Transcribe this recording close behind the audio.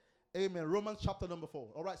Amen. Romans chapter number 4.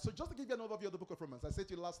 All right, so just to give you an overview of the book of Romans, I said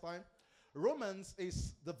to you last time, Romans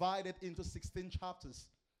is divided into 16 chapters.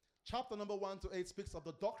 Chapter number 1 to 8 speaks of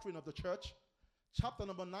the doctrine of the church. Chapter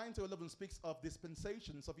number 9 to 11 speaks of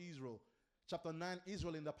dispensations of Israel. Chapter 9,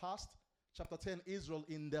 Israel in the past. Chapter 10, Israel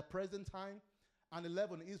in the present time. And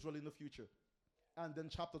 11, Israel in the future. And then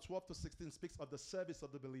chapter 12 to 16 speaks of the service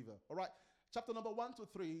of the believer. All right. Chapter number 1 to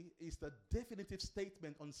 3 is the definitive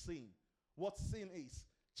statement on sin. What sin is.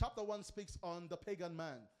 Chapter 1 speaks on the pagan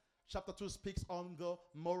man. Chapter 2 speaks on the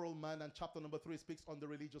moral man. And chapter number 3 speaks on the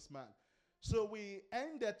religious man. So we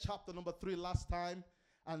ended chapter number 3 last time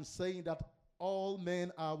and saying that all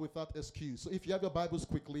men are without excuse. So if you have your Bibles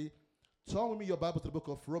quickly, turn with me your Bible to the book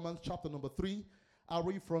of Romans chapter number 3. I'll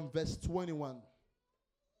read from verse 21.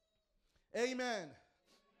 Amen.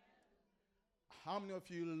 How many of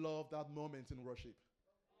you love that moment in worship?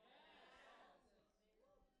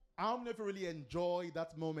 How many of you really enjoy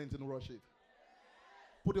that moment in worship?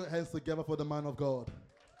 Put your hands together for the man of God.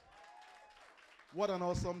 What an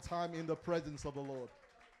awesome time in the presence of the Lord.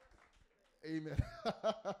 Amen.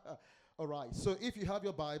 All right. So if you have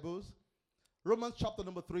your Bibles, Romans chapter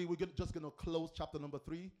number 3, we're just going to close chapter number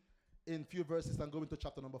 3 in few verses and go into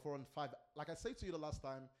chapter number 4 and 5. Like I said to you the last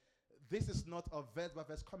time, this is not a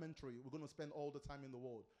verse-by-verse commentary. We're going to spend all the time in the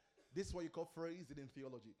Word. This is what you call phrasing in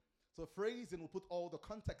theology. So phrasing will put all the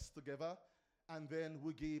context together, and then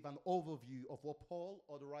we give an overview of what Paul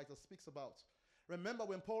or the writer speaks about. Remember,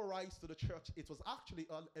 when Paul writes to the church, it was actually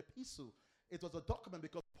an epistle. It was a document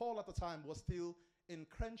because Paul at the time was still in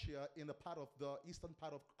Crenchia, in the part of the eastern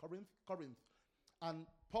part of Corinth. And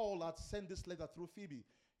Paul had sent this letter through Phoebe.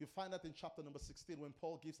 You find that in chapter number 16 when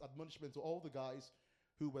Paul gives admonishment to all the guys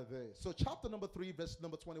who were there. So chapter number 3, verse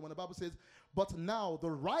number 21, the Bible says, but now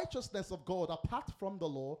the righteousness of God apart from the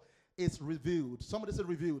law is revealed. Somebody said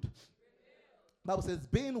revealed. Bible says,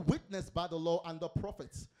 being witnessed by the law and the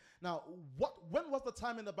prophets. Now, when was the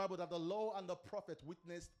time in the Bible that the law and the prophet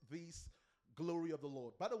witnessed this glory of the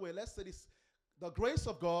Lord? By the way, let's say this. The grace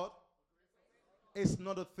of God is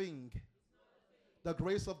not a thing. The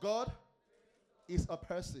grace of God is a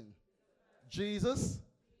person. Jesus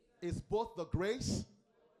is both the grace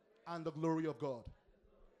and the glory of God.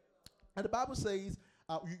 And the Bible says,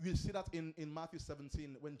 you see that in Matthew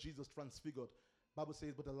 17 when Jesus transfigured. The Bible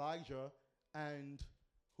says, but Elijah and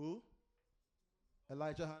who?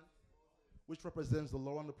 Elijah, which represents the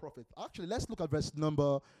law and the prophet. Actually, let's look at verse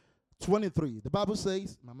number 23. The Bible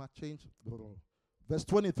says, Mama, change. Verse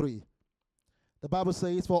 23. The Bible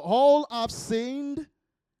says, for all have sinned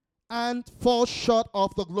and fall short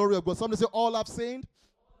of the glory of God. Somebody say, all have sinned.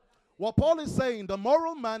 What Paul is saying, the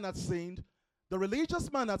moral man has sinned, the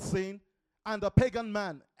religious man has sinned, and the pagan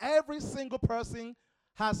man. Every single person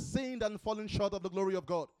has sinned and fallen short of the glory of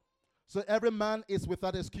God. So every man is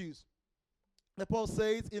without excuse. And Paul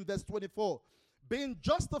says in verse 24, being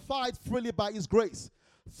justified freely by his grace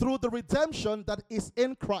through the redemption that is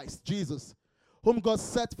in Christ Jesus, whom God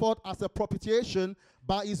set forth as a propitiation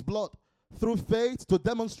by his blood, through faith to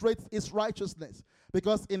demonstrate his righteousness,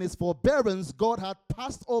 because in his forbearance God had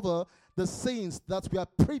passed over the sins that were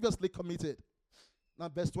previously committed. Now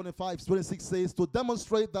verse 26 says, to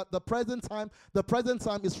demonstrate that the present time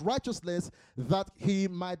is righteousness, that he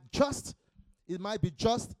might be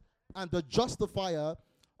just and the justifier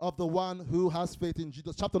of the one who has faith in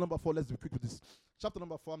Jesus. Chapter number 4, let's be quick with this. Chapter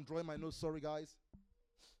number 4, I'm drawing my notes, sorry guys.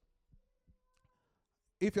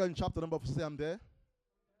 If you're in chapter number 4, say I'm there.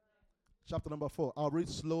 Chapter number 4, I'll read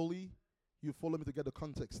slowly. You follow me to get the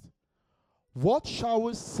context. What shall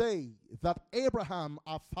we say that Abraham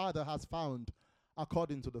our father has found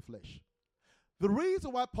according to the flesh? The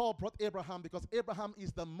reason why Paul brought Abraham, because Abraham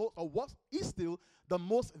is the most, or what is still the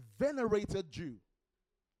most venerated Jew.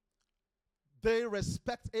 They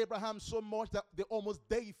respect Abraham so much that they almost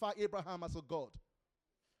deify Abraham as a god.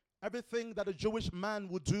 Everything that a Jewish man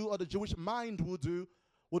would do or the Jewish mind would do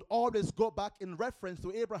would always go back in reference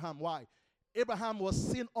to Abraham. Why? Abraham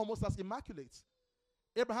was seen almost as immaculate.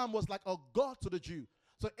 Abraham was like a god to the Jew.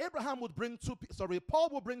 So Paul would bring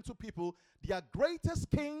two people, their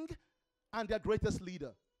greatest king and their greatest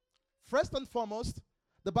leader. First and foremost,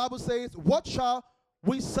 the Bible says, what shall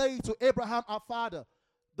we say to Abraham our father?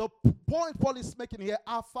 The point Paul is making here,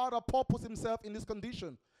 our father, Paul puts himself in this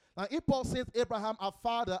condition. Now, if Paul says Abraham our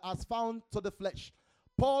father has found to the flesh,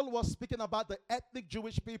 Paul was speaking about the ethnic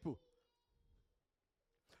Jewish people.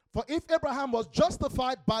 For if Abraham was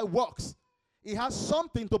justified by works, he has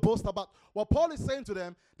something to boast about. What Paul is saying to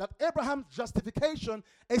them, that Abraham's justification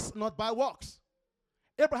is not by works.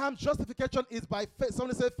 Abraham's justification is by faith.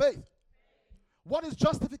 Somebody say faith. What is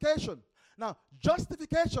justification? Now,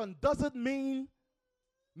 justification doesn't mean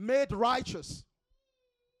Made righteous.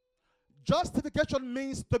 Justification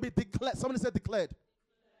means to be declared. Somebody said declared.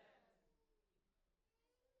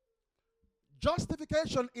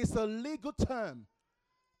 Justification is a legal term.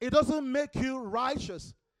 It doesn't make you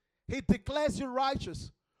righteous. He declares you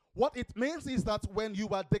righteous. What it means is that when you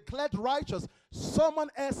are declared righteous, someone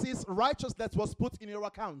else's righteousness was put in your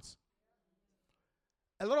account.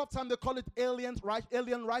 A lot of time they call it alien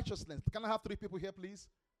righteousness. Can I have 3 people here, please?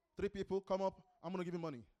 3 people, come up. I'm going to give you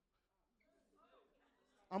money.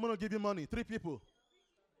 I'm going to give you money. 3 people.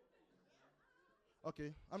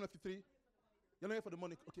 Okay, I'm going to 3. You're not here for the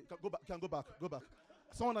money. Okay, go back. Can go back. Go back.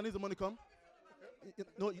 Someone that needs the money, come.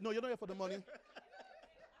 No, you're not here for the money.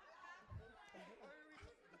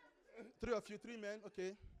 3 of you, 3 men.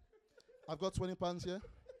 Okay. I've got 20 pounds here.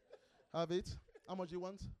 Have it. How much do you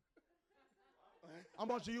want? How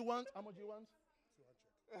much do you want? How much do you want?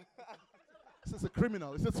 200. This is a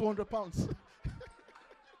criminal. It's 200 pounds.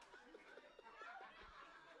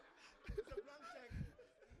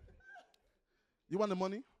 You want the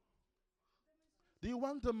money? Do you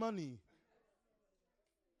want the money?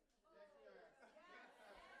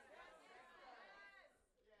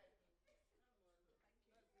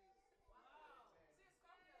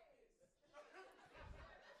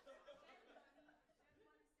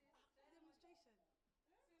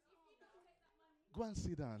 Go and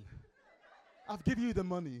sit down. I've given you the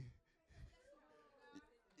money.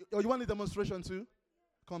 You want a demonstration too?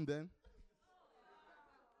 Come then.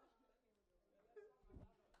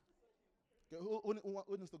 Okay,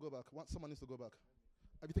 who needs to go back? Someone needs to go back.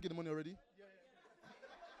 Have you taken the money already? Yeah.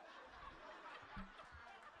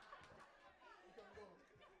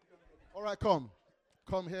 All right, come.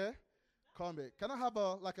 Come here. Come here. Can I have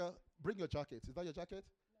bring your jacket. Is that your jacket?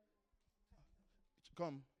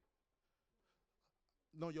 Come.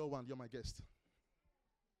 No, you're one. You're my guest.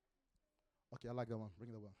 Okay, I like that one.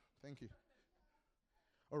 Bring that one. Thank you.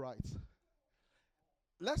 All right.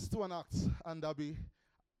 Let's do an act, and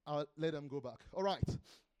I'll let them go back. All right.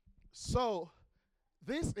 So,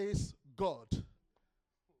 this is God.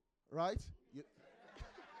 Right?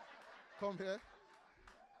 Come here.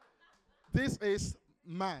 This is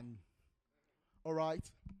man. All right?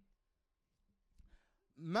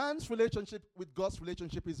 Man's relationship with God's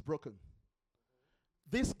relationship is broken.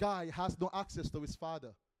 This guy has no access to his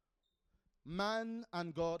father. Man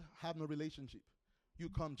and God have no relationship. You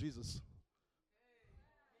come, Jesus.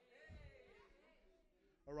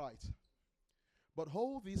 All right. But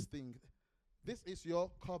hold this thing. This is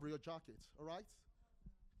your cover, your jacket. All right?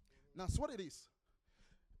 Now, that's what it is.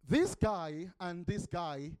 This guy and this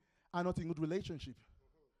guy are not in good relationship.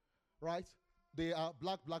 Right? They are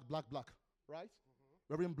black. Right?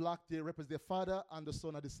 Wearing black, they represent their father and the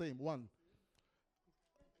son are the same. One.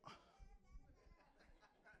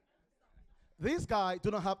 This guy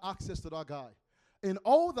do not have access to that guy. In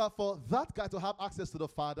order for that guy to have access to the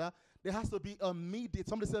father, there has to be a mediator.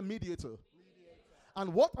 Somebody say mediator.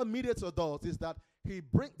 And what a mediator does is that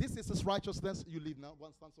this is his righteousness. You leave now.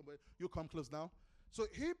 One stand somewhere. You come close now. So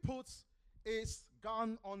he puts his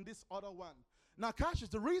gun on this other one. Now, Cassius,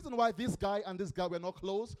 the reason why this guy and this guy were not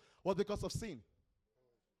close was because of sin.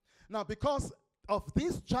 Now, because of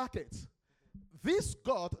this jacket, this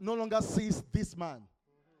God no longer sees this man.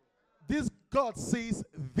 This God sees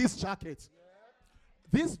this jacket.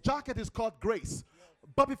 This jacket is called grace.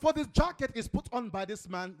 But before this jacket is put on by this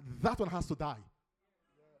man, that one has to die.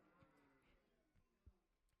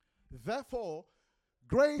 Therefore,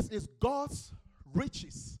 grace is God's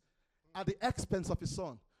riches at the expense of his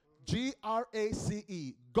son. Grace.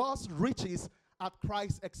 God's riches at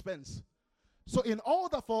Christ's expense. So in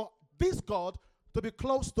order for this God to be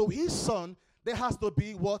close to his son, there has to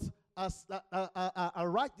be what?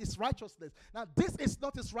 This righteousness. Now, this is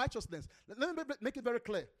not his righteousness. Let me make it very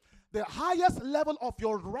clear. The highest level of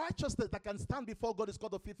your righteousness that can stand before God is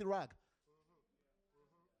called the filthy rag.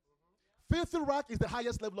 Filthy rag is the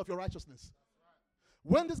highest level of your righteousness.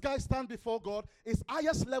 When this guy stands before God, his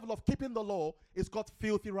highest level of keeping the law is called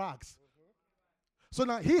filthy rags. So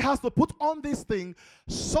now he has to put on this thing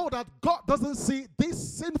so that God doesn't see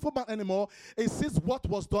this sinful man anymore. He sees what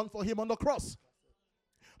was done for him on the cross.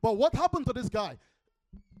 But what happened to this guy?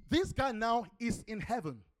 This guy now is in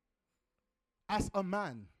heaven as a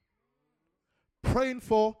man praying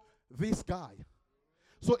for this guy.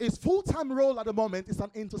 So his full-time role at the moment is an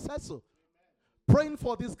intercessor, praying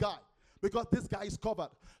for this guy because this guy is covered.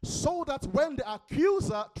 So that when the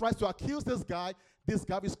accuser tries to accuse this guy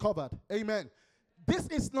is covered. Amen. This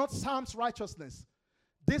is not Sam's righteousness.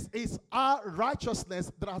 This is our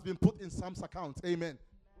righteousness that has been put in Sam's account. Amen.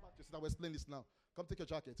 I will explain this now. Come take your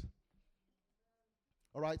jacket.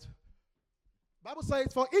 All right. Bible says,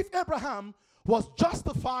 for if Abraham was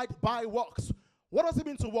justified by works, what does it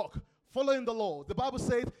mean to walk? Following the law. The Bible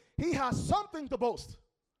says he has something to boast.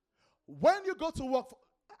 When you go to work,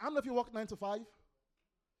 I don't know if you work 9 to 5.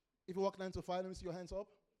 If you work 9 to 5, let me see your hands up.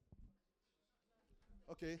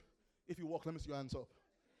 Okay. If you work, let me see your hands up.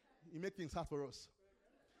 You make things hard for us.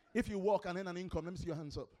 If you work and earn an income, let me see your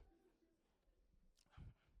hands up.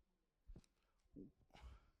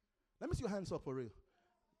 Let me see your hands up for real.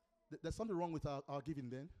 There's something wrong with our giving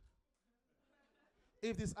then.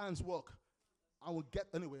 If these hands work, I will get,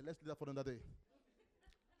 anyway, let's do that for another day.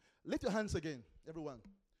 Lift your hands again, everyone.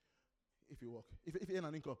 If you work, if you earn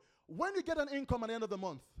an income. When you get an income at the end of the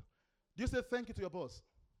month, do you say thank you to your boss?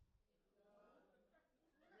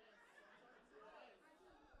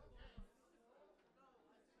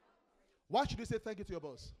 Why should you say thank you to your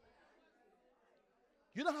boss?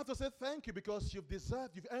 You don't have to say thank you because you've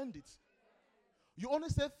deserved, you've earned it. You only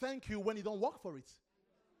say thank you when you don't work for it.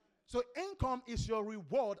 So income is your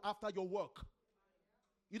reward after your work.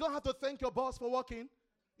 You don't have to thank your boss for working.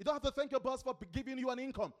 You don't have to thank your boss for giving you an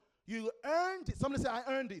income. You earned it. Somebody say, I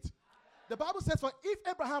earned it. The Bible says, for if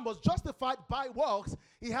Abraham was justified by works,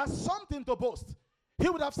 he has something to boast. He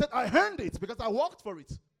would have said, I earned it because I worked for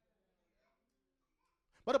it.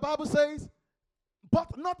 But the Bible says,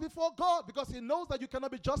 but not before God, because he knows that you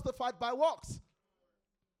cannot be justified by works.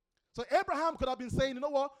 So Abraham could have been saying, you know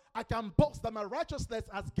what? I can boast that my righteousness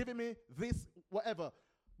has given me this, whatever.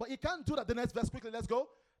 But he can't do that. The next verse, quickly, let's go.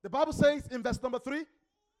 The Bible says in verse number 3,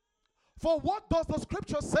 for what does the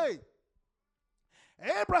scripture say?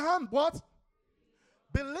 Abraham, what?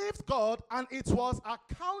 Believed God, and it was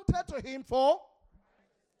accounted to him for.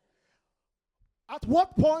 At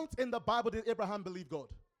what point in the Bible did Abraham believe God?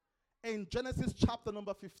 In Genesis chapter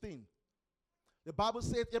number 15. The Bible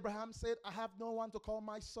said, Abraham said, I have no one to call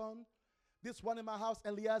my son. This one in my house,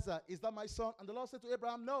 Eliezer, is that my son? And the Lord said to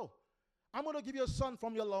Abraham, no. I'm going to give you a son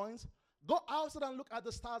from your loins. Go outside and look at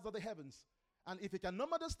the stars of the heavens. And if you can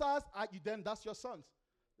number the stars, then that's your sons.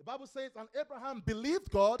 The Bible says, and Abraham believed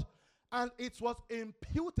God, and it was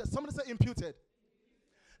imputed. Somebody say imputed.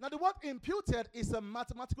 Now the word imputed is a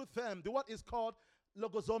mathematical term. The word is called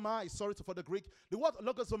logosomai. Sorry for the Greek. The word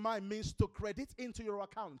logosomai means to credit into your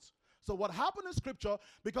account. So what happened in scripture,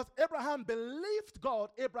 because Abraham believed God,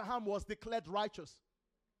 Abraham was declared righteous.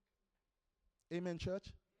 Amen, church?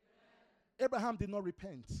 Amen. Abraham did not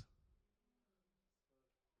repent.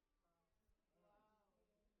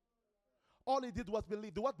 All he did was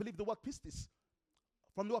believe. The word believe, the word pistis,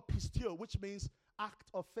 from the word pistio, which means act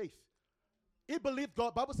of faith. He believed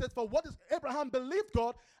God. Bible says, for what is Abraham believed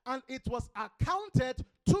God, and it was accounted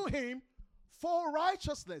to him for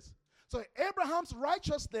righteousness. So Abraham's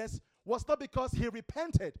righteousness was not because he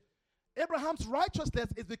repented. Abraham's righteousness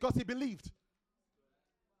is because he believed.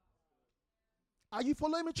 Are you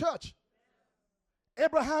following me, church?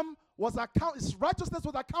 Abraham was his righteousness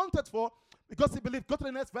was accounted for because he believed. Go to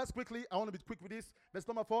the next verse quickly. I want to be quick with this. Verse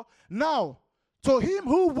number 4. Now, to him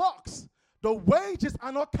who works, the wages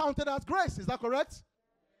are not counted as grace. Is that correct?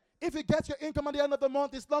 If you get your income at the end of the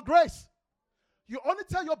month, it's not grace. You only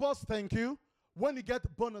tell your boss thank you when you get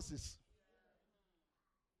bonuses.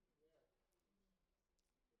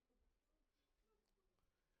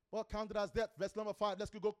 Well, counted as debt. Verse number 5.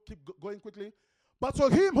 Let's keep going quickly. But to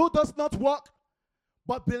him who does not work,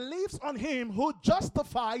 but believes on him who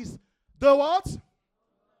justifies the what?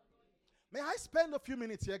 May I spend a few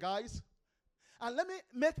minutes here, guys? And let me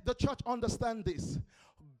make the church understand this.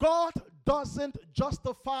 God doesn't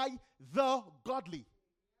justify the godly.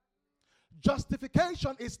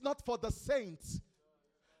 Justification is not for the saints.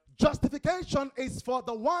 Justification is for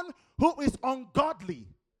the one who is ungodly.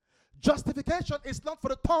 Justification is not for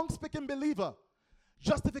the tongue-speaking believer.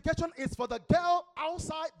 Justification is for the girl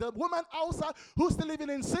outside, the woman outside who's still living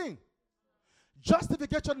in sin.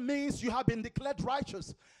 Justification means you have been declared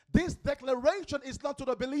righteous. This declaration is not to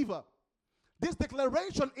the believer. This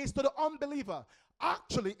declaration is to the unbeliever.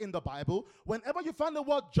 Actually, in the Bible, whenever you find the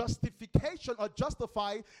word justification or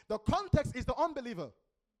justify, the context is the unbeliever.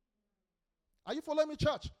 Are you following me,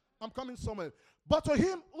 church? I'm coming somewhere. But to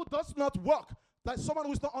him who does not work, that's someone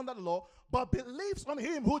who is not under the law, but believes on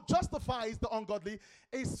him who justifies the ungodly,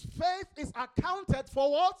 his faith is accounted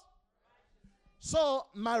for what? So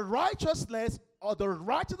my righteousness or the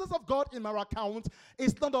righteousness of God in my account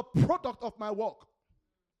is not a product of my work.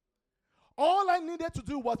 All I needed to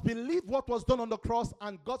do was believe what was done on the cross,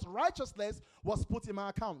 and God's righteousness was put in my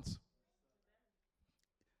account.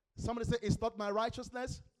 Somebody say, it's not my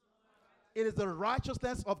righteousness. It is the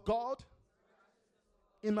righteousness of God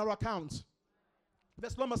in my account.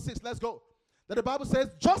 Verse number 6, let's go. That the Bible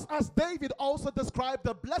says, just as David also described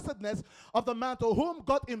the blessedness of the man to whom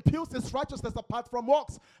God imputes his righteousness apart from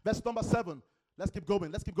works. Verse number 7. Let's keep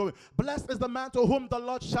going. Let's keep going. Blessed is the man to whom the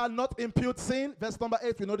Lord shall not impute sin. Verse number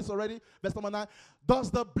 8. We know this already. Verse number 9. Does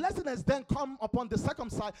the blessedness then come upon the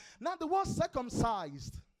circumcised? Now the word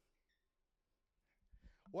circumcised.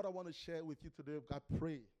 What I want to share with you today, I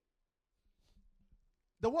pray.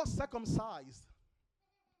 The word circumcised.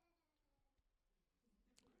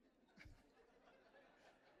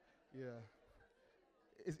 Yeah.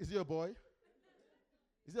 Is he a boy?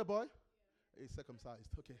 Is he a boy? He's circumcised.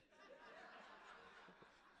 Okay.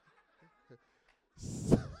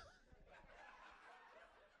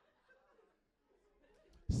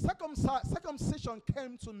 Circumcision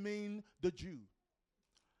came to mean the Jew.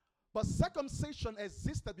 But circumcision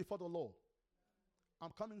existed before the law.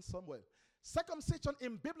 I'm coming somewhere. Circumcision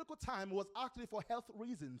in biblical time was actually for health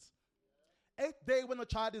reasons. 8th day when a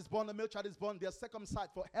child is born, a male child is born, they are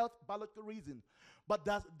circumcised for health biological reason. But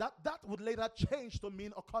that would later change to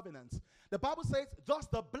mean a covenant. The Bible says, thus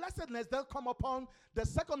the blessedness that come upon the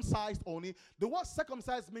circumcised only. The word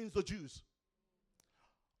circumcised means the Jews.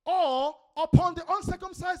 Or upon the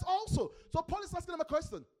uncircumcised also. So Paul is asking them a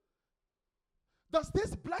question. Does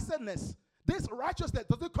this blessedness, this righteousness,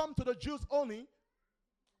 does it come to the Jews only?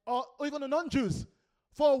 Or even the non-Jews?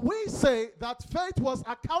 For we say that faith was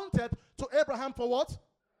accounted to Abraham for what?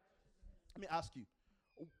 Let me ask you.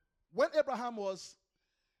 When Abraham was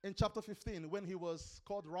in chapter 15, when he was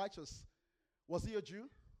called righteous, was he a Jew?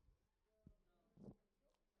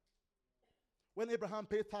 When Abraham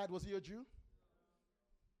paid tithe, was he a Jew?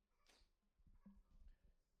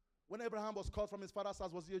 When Abraham was called from his father's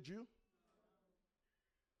house, was he a Jew?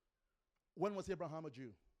 When was Abraham a Jew?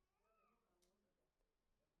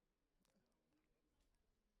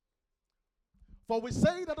 For we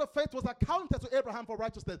say that the faith was accounted to Abraham for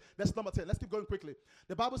righteousness. Verse number 10. Let's keep going quickly.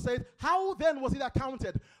 The Bible says, how then was it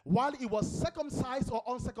accounted? While he was circumcised or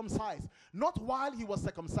uncircumcised? Not while he was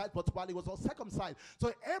circumcised, but while he was uncircumcised.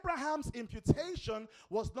 So Abraham's imputation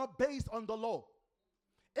was not based on the law.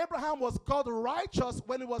 Abraham was called righteous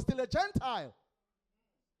when he was still a Gentile.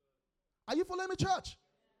 Are you following me, church?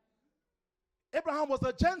 Abraham was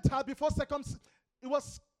a Gentile before circumcision. He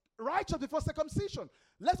was righteous before circumcision.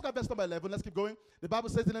 Let's go to verse number 11. Let's keep going. The Bible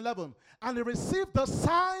says in 11, and he received the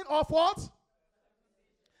sign of what?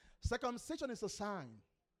 Circumcision is a sign.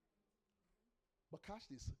 But catch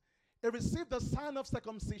this. He received the sign of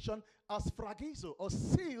circumcision as phragizo, a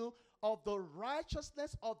seal of the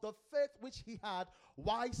righteousness of the faith which he had.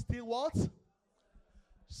 Why still what?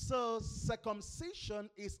 So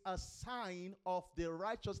circumcision is a sign of the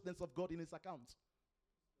righteousness of God in his account.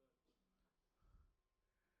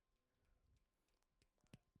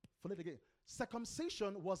 Follow it again.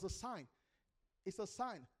 Circumcision was a sign. It's a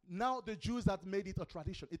sign. Now the Jews had made it a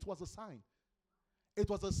tradition. It was a sign. It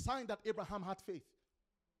was a sign that Abraham had faith.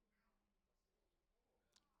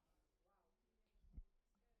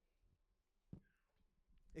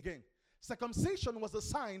 Again, circumcision was a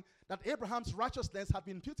sign that Abraham's righteousness had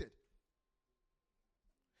been imputed.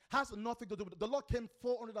 Has nothing to do with it. The Lord came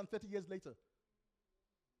 430 years later.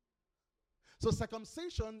 So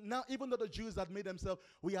circumcision, now even though the Jews had made themselves,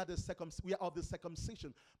 we are of the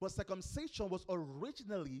circumcision. But circumcision was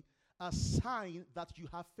originally a sign that you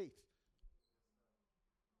have faith.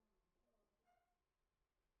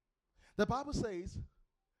 The Bible says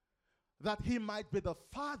that he might be the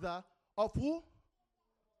father of who?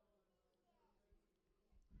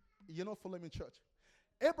 You know, follow me, church.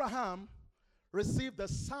 Abraham received the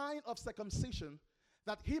sign of circumcision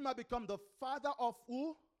that he might become the father of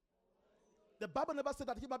who? The Bible never said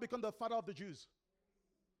that he might become the father of the Jews.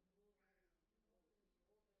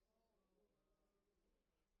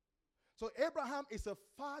 So Abraham is a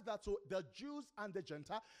father to the Jews and the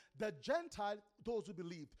Gentile. The Gentile, those who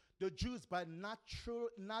believed. The Jews by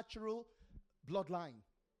natural bloodline.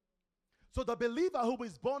 So the believer who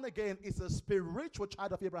is born again is a spiritual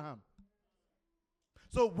child of Abraham.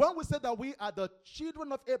 So when we say that we are the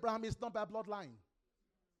children of Abraham, it's not by bloodline.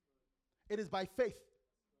 It is by faith.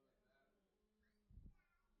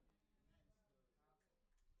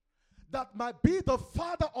 That might be the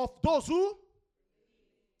father of those who,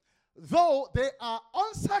 though they are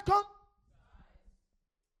uncircumcised.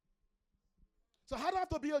 So how do I have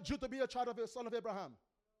to be a Jew to be a child of a son of Abraham?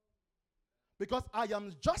 Because I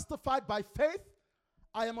am justified by faith,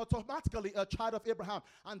 I am automatically a child of Abraham.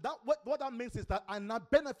 And that what that means is that I now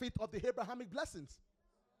benefit of the Abrahamic blessings.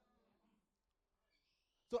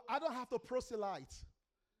 So I don't have to proselyte.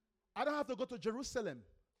 I don't have to go to Jerusalem.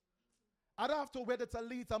 I don't have to wear the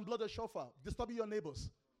talit and blow the shofar, disturbing your neighbors.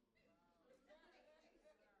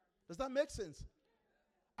 Does that make sense?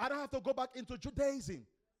 I don't have to go back into Judaism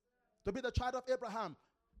to be the child of Abraham.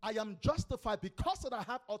 I am justified because that I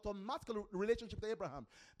have automatic relationship with Abraham.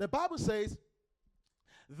 The Bible says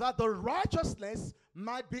that the righteousness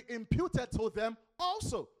might be imputed to them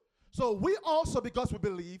also. So we also, because we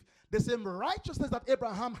believe, the same righteousness that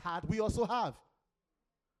Abraham had, we also have.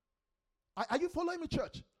 Are you following me,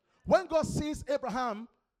 church? When God sees Abraham,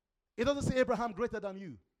 it doesn't say Abraham greater than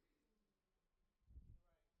you.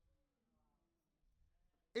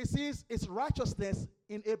 It sees its righteousness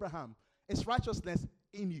in Abraham. Its righteousness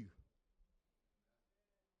in you.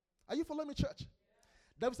 Are you following me, church?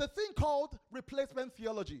 There is a thing called replacement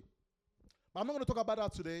theology. But I'm not going to talk about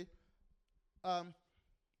that today.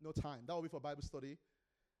 No time. That will be for Bible study.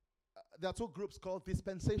 There are two groups called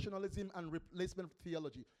dispensationalism and replacement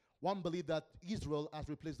theology. One believes that Israel has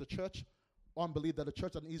replaced the church. One believes that the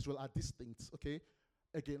church and Israel are distinct. Okay?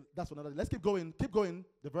 Again, that's another. Let's keep going. Keep going.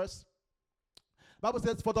 The verse. Bible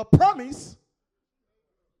says, for the promise.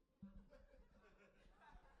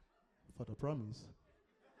 For the promise.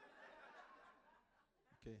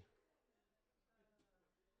 Okay.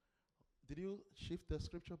 Did you shift the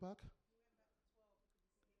scripture back?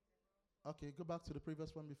 Okay, go back to the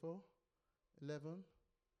previous one before. 11.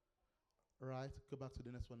 Right, go back to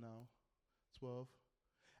the next one now. 12.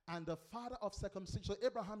 And the father of circumcision. So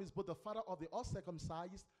Abraham is both the father of the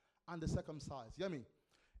uncircumcised and the circumcised. You hear me?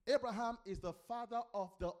 Abraham is the father of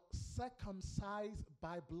the circumcised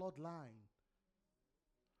by bloodline.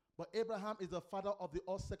 But Abraham is the father of the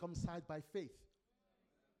uncircumcised by faith.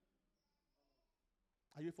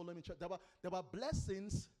 Are you following me, church? There were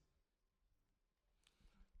blessings.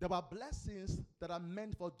 There were blessings that are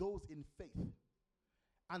meant for those in faith.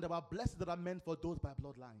 And there are blessings that are meant for those by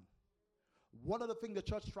bloodline. One of the things the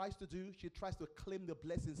church tries to do, she tries to claim the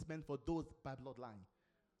blessings meant for those by bloodline.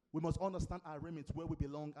 We must understand our remit, where we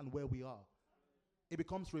belong and where we are. It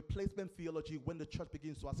becomes replacement theology when the church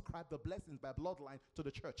begins to ascribe the blessings by bloodline to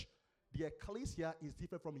the church. The ecclesia is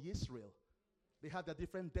different from Israel. They have their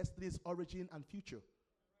different destinies, origin, and future.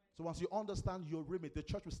 So once you understand your remit, the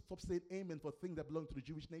church will stop saying amen for things that belong to the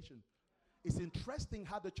Jewish nation. It's interesting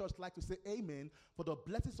how the church likes to say amen for the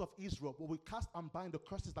blessings of Israel, but we cast and bind the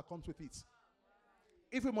curses that comes with it.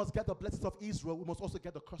 If we must get the blessings of Israel, we must also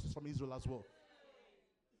get the curses from Israel as well.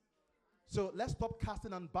 So let's stop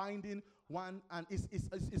casting and binding one, and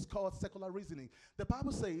it's called secular reasoning. The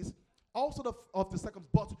Bible says, also of the second,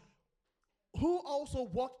 but who also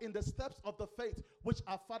walk in the steps of the faith which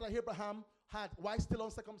our father Abraham had while still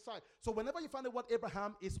uncircumcised. So whenever you find the word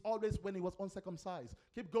Abraham, it's always when he was uncircumcised.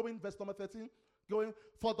 Keep going, verse number 13. Going,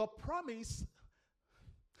 for the promise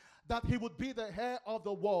that he would be the heir of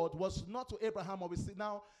the world was not to Abraham, obviously.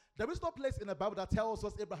 Now, there is no place in the Bible that tells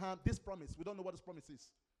us Abraham this promise. We don't know what this promise is.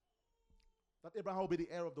 That Abraham will be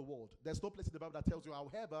the heir of the world. There's no place in the Bible that tells you.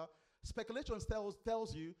 However, speculation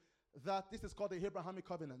tells you that this is called the Abrahamic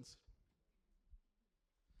covenant.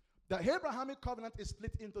 The Abrahamic covenant is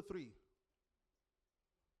split into three: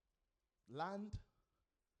 land,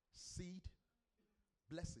 seed,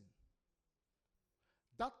 blessing.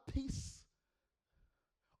 That piece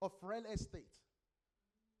of real estate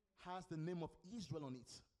has the name of Israel on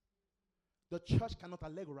it. The church cannot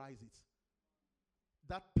allegorize it.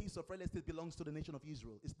 That piece of real estate belongs to the nation of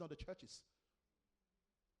Israel. It's not the churches.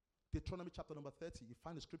 Deuteronomy chapter number 30, you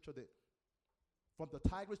find the scripture there. From the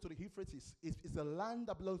Tigris to the Euphrates, it's the land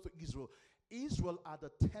that belongs to Israel. Israel are the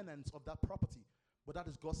tenants of that property. But that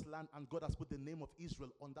is God's land, and God has put the name of Israel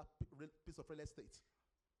on that piece of real estate.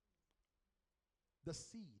 The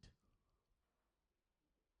seed.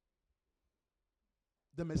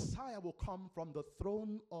 The Messiah will come from the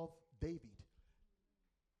throne of David.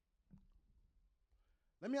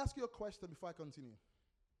 Let me ask you a question before I continue.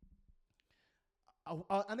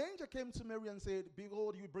 An angel came to Mary and said,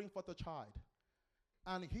 behold, you bring forth a child,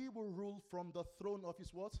 and he will rule from the throne of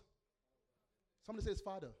his what? Somebody says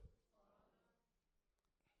father.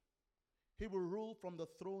 He will rule from the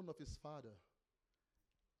throne of his father,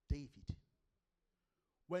 David.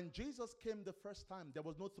 When Jesus came the first time, there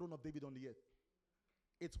was no throne of David on the earth.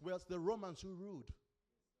 It was the Romans who ruled.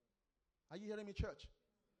 Are you hearing me, church?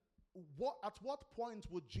 At what point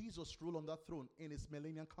would Jesus rule on that throne? In his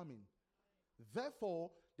millennium coming. Therefore,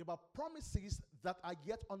 there were promises that are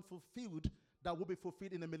yet unfulfilled that will be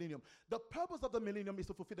fulfilled in the millennium. The purpose of the millennium is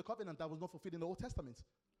to fulfill the covenant that was not fulfilled in the Old Testament.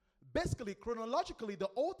 Basically, chronologically, the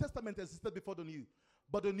Old Testament existed before the New,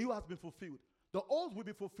 but the New has been fulfilled. The Old will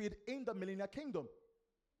be fulfilled in the millennial kingdom.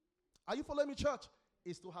 Are you following me, church?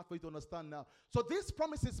 It's too hard for you to understand now. So these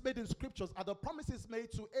promises made in scriptures are the promises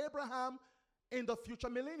made to Abraham in the future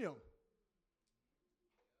millennium.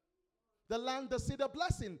 The land, the seed, the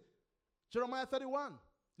blessing. Jeremiah 31,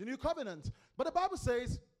 the new covenant. But the Bible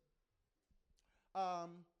says,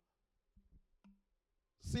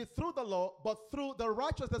 see, through the law, but through the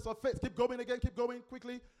righteousness of faith. Keep going again, keep going,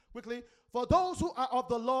 quickly. For those who are of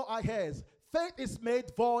the law are heirs. Faith is made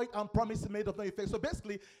void and promise is made of no effect. So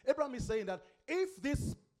basically, Abraham is saying that if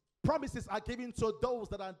these promises are given to those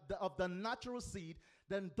that are of the natural seed,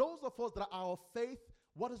 then those of us that are of faith,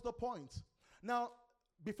 what is the point? Now,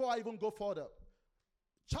 before I even go further,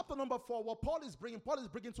 chapter number 4, what Paul is bringing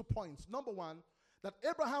 2 points. Number 1, that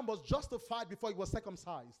Abraham was justified before he was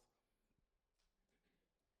circumcised.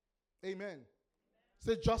 Amen.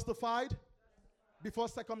 Say justified before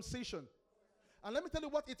circumcision. And let me tell you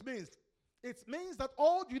what it means. It means that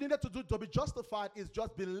all you needed to do to be justified is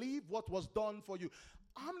just believe what was done for you.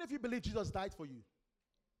 How many of you believe Jesus died for you?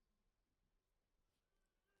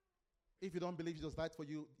 If you don't believe Jesus died for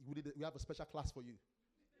you, we have a special class for you.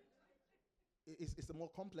 It's a more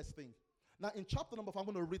complex thing. Now, in chapter number 4, I'm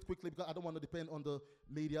going to read quickly because I don't want to depend on the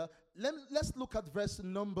media. Let's look at verse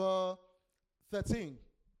number 13.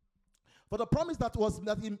 For the promise that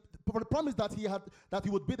he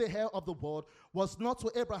would be the heir of the world was not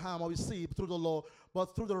to Abraham or his seed through the law,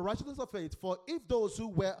 but through the righteousness of faith. For if those who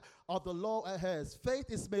were of the law are heirs, faith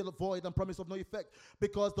is made void and promise of no effect,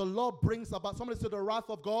 because the law brings about, somebody say, the wrath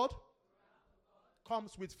of God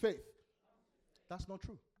comes with faith. That's not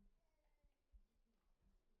true.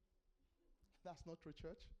 That's not true,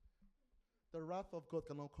 church. The wrath of God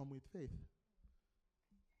cannot come with faith.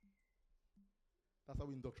 That's how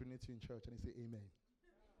we indoctrinate you in church, and you say amen.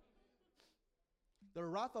 The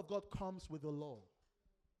wrath of God comes with the law.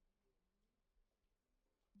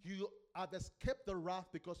 You have escaped the wrath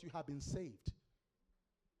because you have been saved.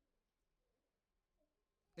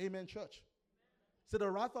 Amen, church. So the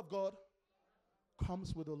wrath of God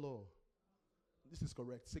comes with the law. This is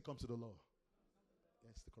correct. Say comes to the law.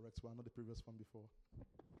 That's the correct one, not the previous one before.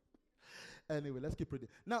 Anyway, let's keep reading.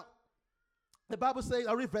 Now, the Bible says,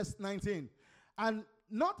 I read verse 19. And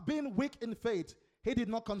not being weak in faith, he did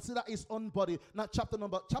not consider his own body. Now, chapter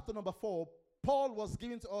number 4, Paul was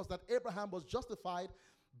giving to us that Abraham was justified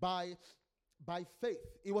by faith.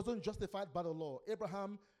 He wasn't justified by the law.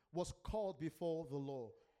 Abraham was called before the law.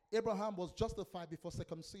 Abraham was justified before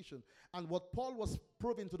circumcision. And what Paul was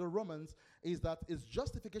proving to the Romans is that his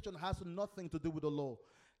justification has nothing to do with the law.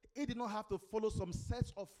 He did not have to follow some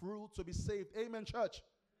sets of rules to be saved. Amen, church.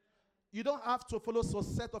 You don't have to follow some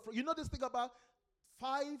set of rules. You know this thing about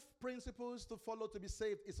 5 principles to follow to be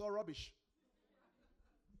saved? It's all rubbish.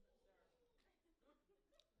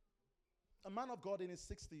 A man of God in his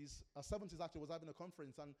 60s, 70s actually, was having a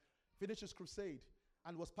conference and finished his crusade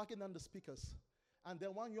and was packing down the speakers. And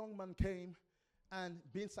then one young man came and,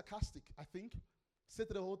 being sarcastic, I think, said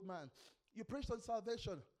to the old man, "You preached on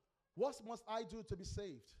salvation. What must I do to be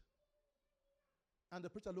saved?" And the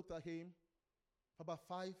preacher looked at him for about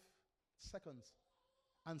 5 seconds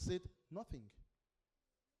and said, "Nothing."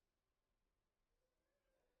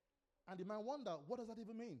 And the man wondered, what does that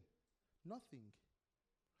even mean? Nothing.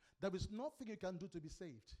 There is nothing you can do to be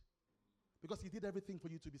saved, because he did everything for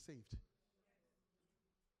you to be saved.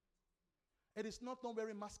 It is not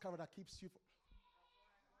wearing mascara that keeps you.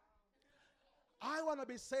 I want to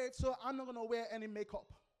be saved, so I'm not going to wear any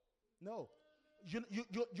makeup. No. You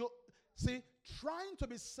see, trying to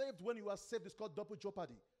be saved when you are saved is called double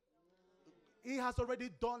jeopardy. He has already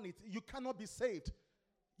done it. You cannot be saved.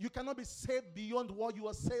 You cannot be saved beyond what you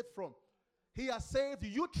are saved from. He has saved you.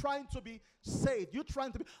 You trying to be saved. You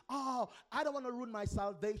trying to be, I don't want to ruin my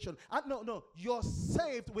salvation. No. You're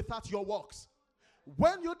saved without your works.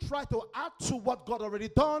 When you try to add to what God already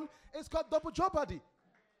done, it's called double jeopardy.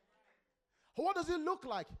 What does it look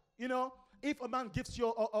like? You know, if a man gives you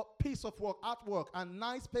a piece of work, artwork, and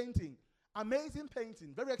nice painting, amazing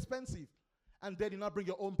painting, very expensive, and then you now bring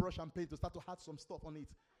your own brush and paint to start to add some stuff on it,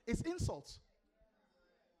 it's insult.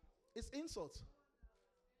 It's insult.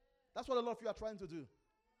 That's what a lot of you are trying to do.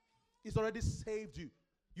 He's already saved you.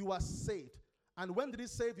 You are saved. And when did he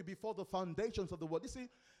save you? Before the foundations of the world.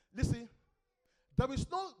 Listen, there is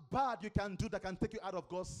no bad you can do that can take you out of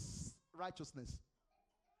God's righteousness.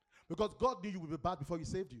 Because God knew you would be bad before he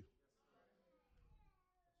saved you.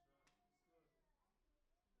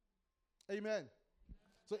 Amen.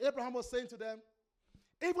 So Abraham was saying to them,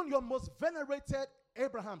 even your most venerated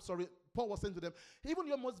Paul was saying to them, even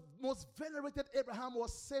your most venerated Abraham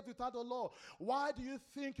was saved without the law. Why do you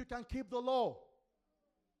think you can keep the law?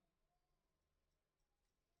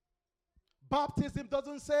 Baptism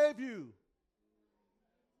doesn't save you.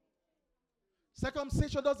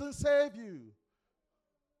 Circumcision doesn't save you.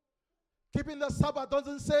 Keeping the Sabbath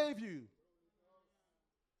doesn't save you.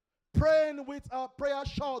 Praying with a prayer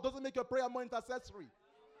shawl doesn't make your prayer more intercessory.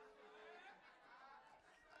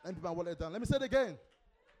 Let me put my wallet down. Let me say it again.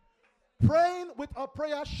 Praying with a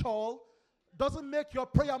prayer shawl doesn't make your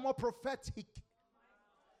prayer more prophetic.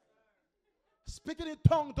 Speaking in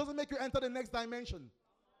tongues doesn't make you enter the next dimension.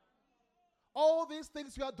 All these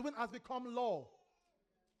things you are doing has become law.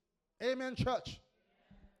 Amen, church.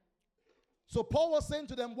 So Paul was saying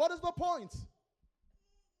to them, what is the point?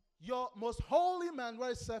 Your most holy man,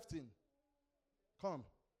 where is Sefton? Come.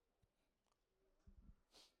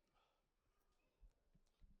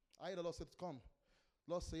 I hear the Lord said, come.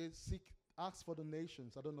 Lord says, seek, ask for the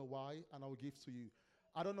nations. I don't know why, and I will give to you.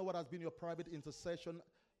 I don't know what has been your private intercession.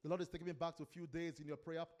 The Lord is taking me back to a few days in your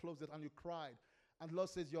prayer closet, and you cried. And the Lord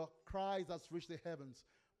says, your cries has reached the heavens.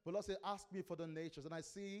 But Lord said, ask me for the nations. And I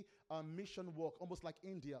see a mission work, almost like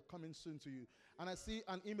India, coming soon to you. And I see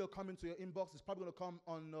an email coming to your inbox. It's probably going to come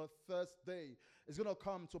on Thursday. It's going to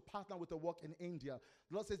come to partner with the work in India.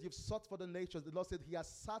 The Lord says, you've sought for the nations. The Lord said, he has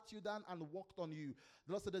sat you down and walked on you.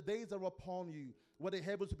 The Lord said, the days are upon you, where the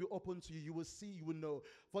heavens will be open to you. You will see, you will know.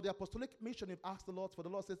 For the apostolic mission, you've asked the Lord for. The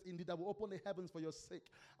Lord says, indeed, I will open the heavens for your sake.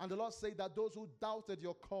 And the Lord said that those who doubted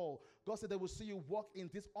your call, God said they will see you walk in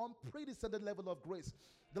this unprecedented level of grace.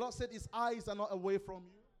 The Lord said his eyes are not away from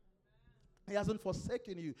you. He hasn't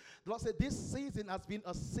forsaken you. The Lord said this season has been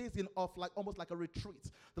a season of almost like a retreat.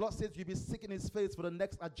 The Lord says you'll be seeking his face for the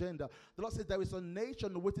next agenda. The Lord says there is a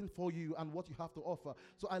nation waiting for you and what you have to offer.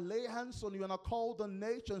 So I lay hands on you and I call the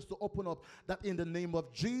nations to open up, that in the name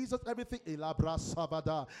of Jesus, everything,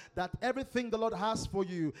 that everything the Lord has for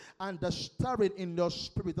you and the stirring in your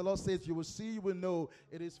spirit, the Lord says you will see, you will know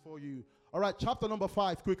it is for you. All right, chapter number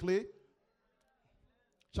 5, quickly.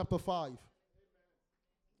 Chapter 5.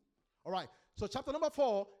 All right. So chapter number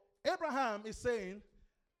 4, Abraham is saying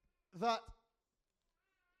that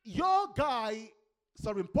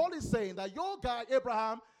Paul is saying that your guy,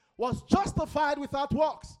 Abraham, was justified without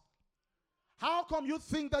works. How come you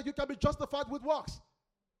think that you can be justified with works?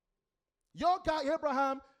 Your guy,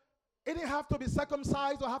 Abraham, he didn't have to be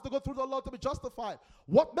circumcised or have to go through the law to be justified.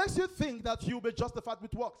 What makes you think that you'll be justified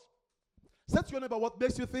with works? Say to your neighbor, what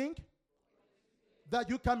makes you think that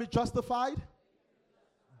you can be justified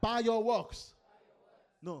by your works?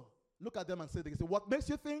 No. Look at them and say, what makes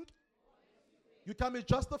you think you can be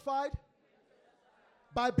justified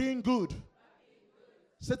by being good?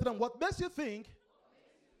 Say to them, what makes you think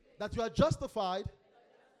that you are justified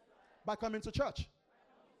by coming to church?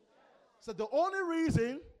 So the only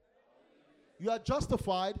reason you are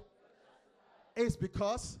justified is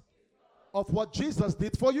because of what Jesus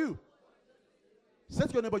did for you. Say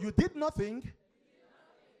to your neighbor, you did nothing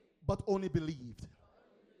but only believed.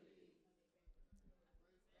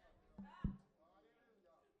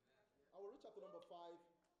 I will read chapter number 5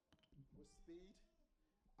 with speed,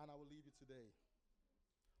 and I will leave you today.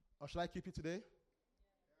 Or shall I keep you today?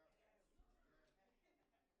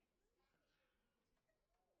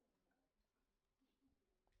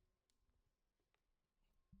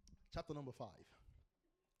 Chapter number 5.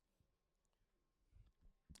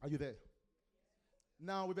 Are you there?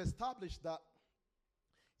 Now, we've established that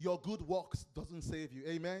your good works doesn't save you.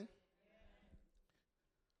 Amen?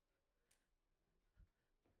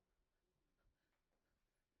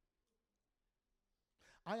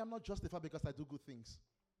 I am not justified because I do good things.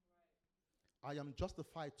 I am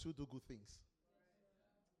justified to do good things.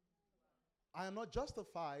 I am not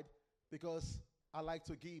justified because I like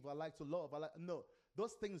to give, I like to love. No,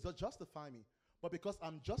 those things don't justify me. But because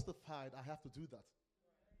I'm justified, I have to do that.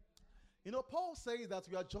 You know, Paul says that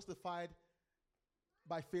we are justified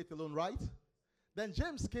by faith alone, right? Then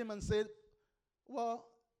James came and said, well,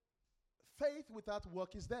 faith without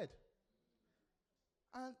work is dead.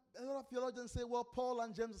 And a lot of theologians say, well, Paul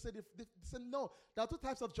and James said, no. There are two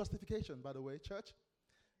types of justification, by the way, church.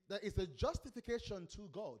 There is a justification to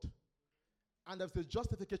God, and there's a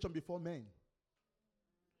justification before men.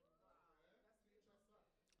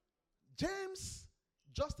 James'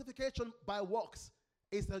 justification by works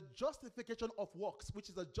is a justification of works, which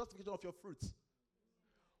is a justification of your fruits.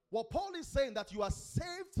 What Paul is saying that you are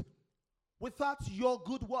saved without your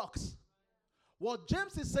good works. What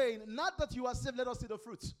James is saying, not that you are saved, let us see the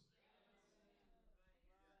fruits.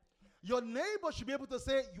 Your neighbor should be able to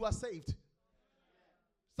say, you are saved.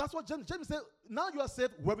 That's what James said. Now you are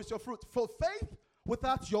saved, where is your fruit? For faith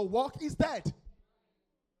without your work is dead.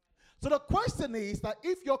 So the question is that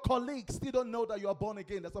if your colleagues still don't know that you are born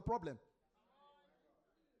again, that's a problem.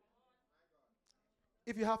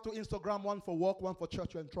 If you have to Instagram one for work, one for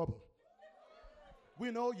church, you're in trouble. We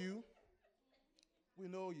know you. We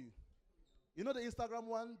know you. You know the Instagram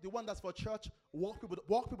one? The one that's for church? Work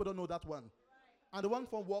people don't know that one. And the one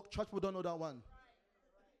from work, church, we don't know that one.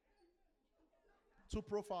 Two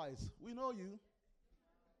profiles. We know you.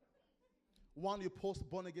 One, you post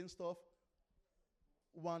born again stuff.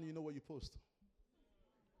 One, you know what you post.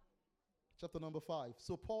 Chapter number 5.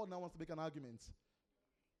 So Paul now wants to make an argument.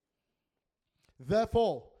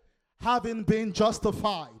 Therefore, having been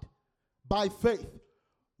justified by faith,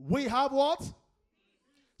 we have what?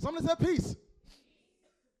 Somebody say peace.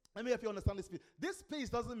 Let me help you understand this peace. This peace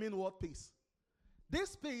doesn't mean what peace?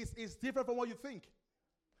 This peace is different from what you think.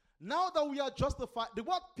 Now that we are justified, the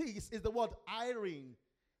word peace is the word irene.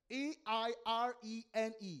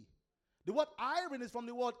 E-I-R-E-N-E. The word irene is from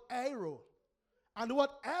the word arrow. And the word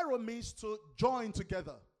arrow means to join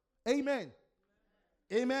together. Amen.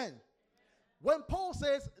 Amen. When Paul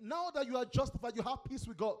says, now that you are justified, you have peace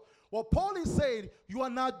with God. What Paul is saying, you are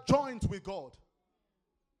now joined with God.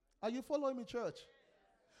 Are you following me, church?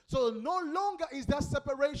 So no longer is there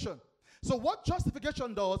separation. So what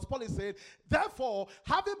justification does, Paul is saying, therefore,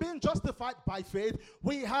 having been justified by faith,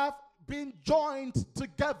 we have been joined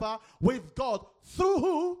together with God. Through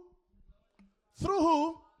who? Through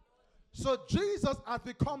who? So Jesus has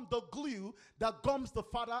become the glue that gums the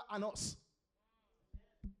Father and us.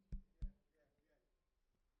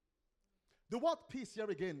 The word peace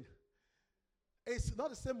here again is not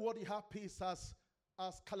the same word you have peace as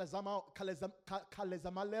kalezamaleo.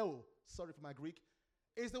 Sorry for my Greek.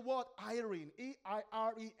 It's the word irene,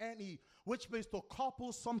 E-I-R-E-N-E, which means to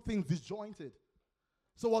couple something disjointed.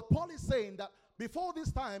 So what Paul is saying that before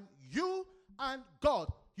this time, you and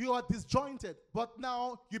God, you are disjointed, but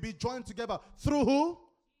now you be joined together. Through who?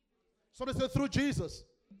 Somebody say through Jesus.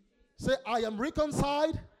 Say, I am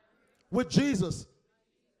reconciled with Jesus.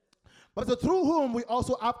 But through whom we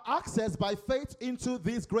also have access by faith into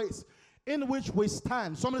this grace, in which we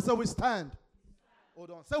stand. Somebody say we stand.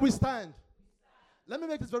 Hold on. Say we stand. Let me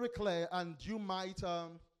make this very clear, and it might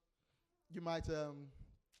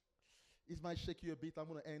shake you a bit. I'm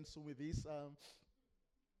going to end soon with this.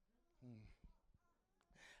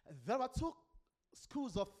 There are two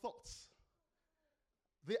schools of thoughts.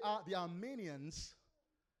 They are the Arminians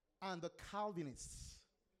and the Calvinists.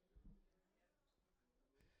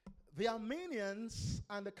 The Arminians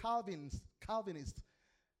and the Calvinists.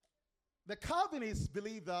 The Calvinists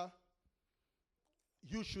believe that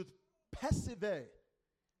you should persevere.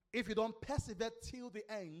 If you don't persevere till the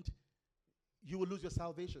end, you will lose your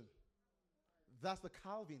salvation. That's the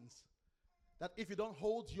Calvins. That if you don't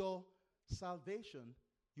hold your salvation,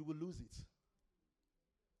 you will lose it.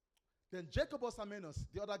 Then Jacobus Arminius,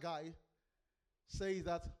 the other guy, says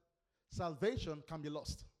that salvation can be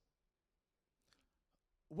lost.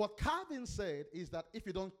 What Calvin said is that if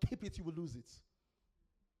you don't keep it, you will lose it.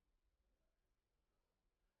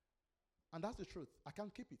 And that's the truth. I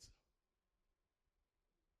can't keep it.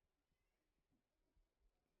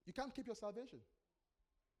 You can't keep your salvation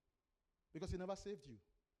because he never saved you.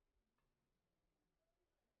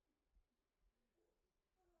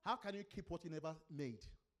 How can you keep what you never made?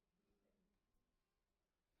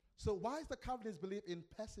 So why does the Calvinists believe in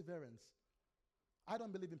perseverance? I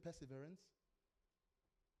don't believe in perseverance.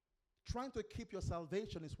 Trying to keep your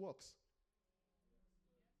salvation is works.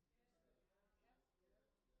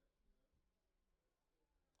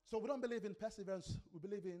 So we don't believe in perseverance. We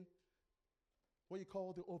believe in what you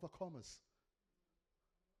call the overcomers.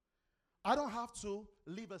 I don't have to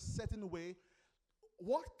live a certain way.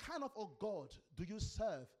 What kind of a God do you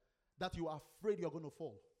serve that you are afraid you're going to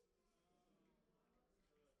fall?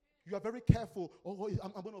 You are very careful. Oh,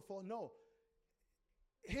 I'm going to fall. No.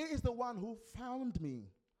 He is the one who found me.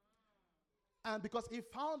 And because he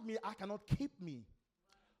found me, I cannot keep me.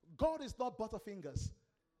 God is not butterfingers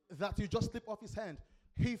that you just slip off his hand.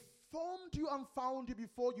 He formed you and found you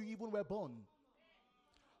before you even were born.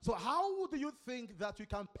 So how do you think that you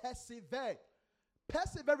can persevere?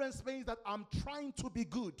 Perseverance means that I'm trying to be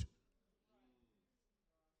good.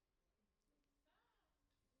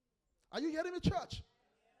 Are you hearing me, church?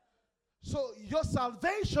 So your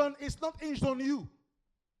salvation is not hinged on you.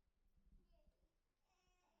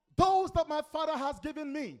 Those that my Father has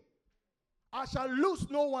given me, I shall lose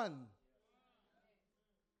no one.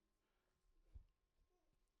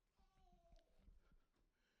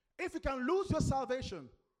 If you can lose your salvation,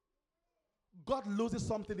 God loses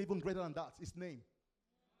something even greater than that, his name.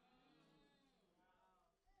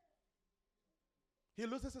 He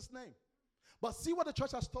loses his name. But see what the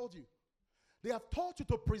church has told you. They have taught you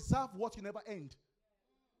to preserve what you never end.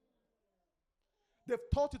 They've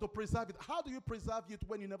taught you to preserve it. How do you preserve it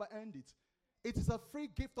when you never end it? It is a free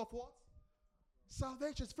gift of what?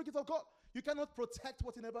 Salvation. It's a free gift of God. You cannot protect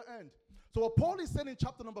what you never earned. So what Paul is saying in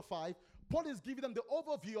chapter number 5, Paul is giving them the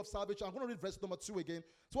overview of salvation. I'm going to read verse number 2 again.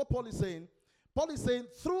 So what Paul is saying,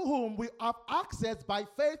 through whom we have access by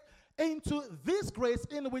faith into this grace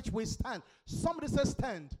in which we stand. Somebody says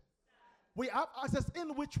stand. We have access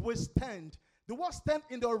in which we stand. The word stand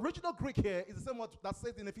in the original Greek here is the same word that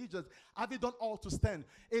says in Ephesians, have you done all to stand?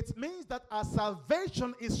 It means that our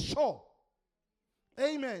salvation is sure.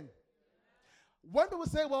 Amen. When people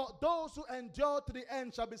say, well, those who endure to the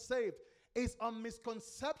end shall be saved, it's a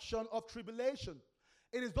misconception of tribulation.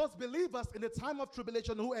 It is those believers in the time of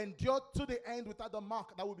tribulation who endure to the end without the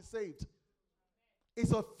mark that will be saved.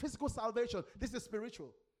 It's a physical salvation. This is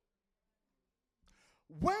spiritual.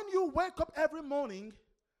 When you wake up every morning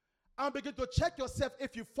and begin to check yourself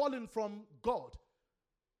if you've fallen from God,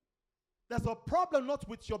 there's a problem not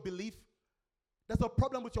with your belief. There's a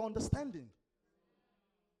problem with your understanding.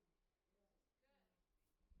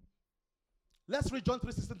 Let's read John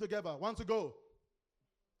 3:16 together. One to go.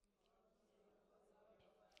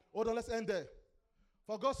 Hold on, let's end there.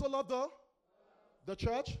 For God so loved the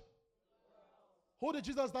church. Who did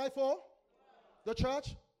Jesus die for? The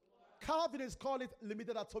church. Calvinists call it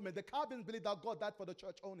limited atonement. The Calvinists believe that God died for the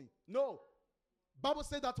church only. No. Bible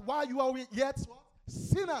says that while you are yet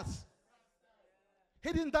sinners,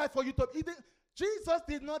 he didn't die for you. Jesus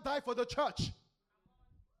did not die for the church.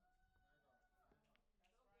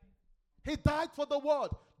 He died for the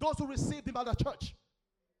world, those who received him by the church.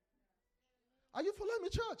 Are you following me,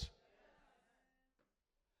 church?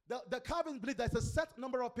 The Calvinists believe there's a set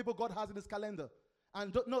number of people God has in his calendar.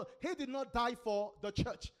 And no, he did not die for the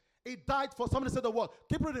church. He died for, somebody said the word.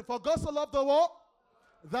 Keep reading. For God so loved the world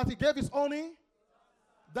that he gave his only,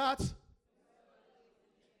 that,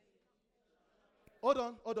 hold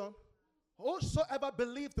on. Whosoever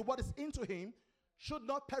believed the word is into him should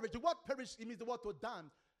not perish. The word perish, it means the word to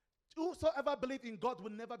damn. Whosoever believed in God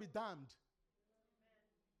will never be damned.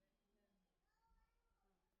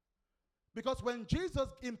 Because when Jesus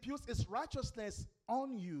imputes his righteousness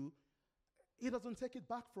on you, he doesn't take it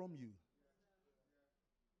back from you.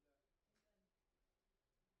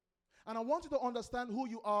 And I want you to understand who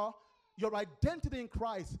you are, your identity in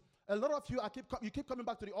Christ. A lot of you, you keep coming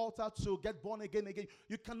back to the altar to get born again.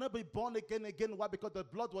 You cannot be born again. Why? Because the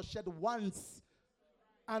blood was shed once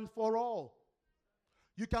and for all.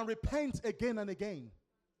 You can repent again and again,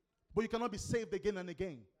 but you cannot be saved again and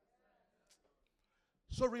again.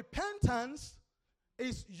 So repentance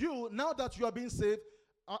is you, now that you are being saved.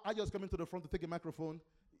 I just come into the front to take a microphone.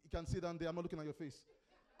 You can sit down there. I'm not looking at your face.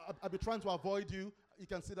 I'll be trying to avoid you. You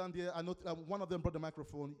can sit down there. I know one of them brought the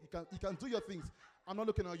microphone. You can do your things. I'm not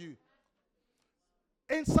looking at you.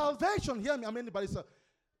 In salvation, hear me. I'm anybody, sir.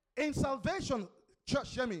 In salvation,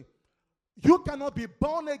 church, hear me. You cannot be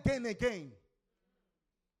born again.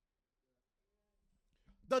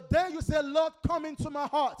 The day you say, Lord, come into my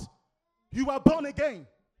heart, you are born again.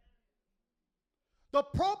 The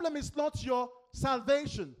problem is not your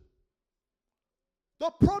salvation. The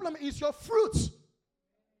problem is your fruit.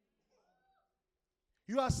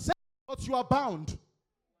 You are saved, but you are bound.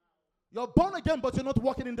 You're born again, but you're not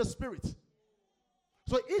walking in the Spirit.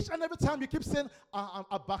 So each and every time you keep saying, I'm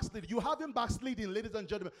backsliding, you haven't backsliding, ladies and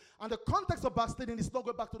gentlemen. And the context of backsliding is not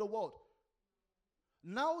going back to the world.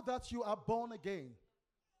 Now that you are born again,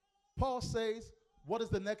 Paul says, what is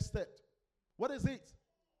the next step? What is it?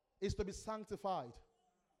 It's to be sanctified.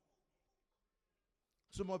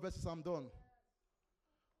 2 more verses, I'm done.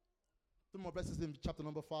 2 more verses in chapter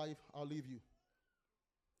number 5, I'll leave you.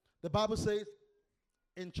 The Bible says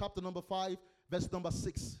in chapter number 5, verse number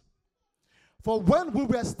 6, for when we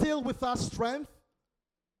were still without strength,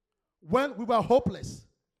 when we were hopeless,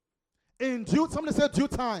 in due, somebody said due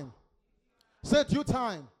time. Say due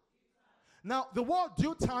time. Now, the word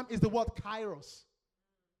due time is the word kairos.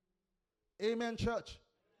 Amen, church.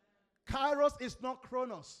 Kairos is not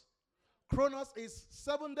chronos. Chronos is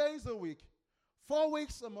 7 days a week, 4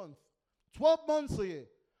 weeks a month, 12 months a year.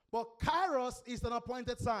 But kairos is an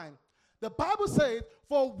appointed time. The Bible says,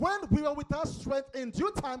 for when we were without strength, in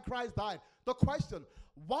due time Christ died. The question,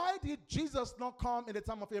 why did Jesus not come in the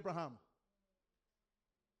time of Abraham?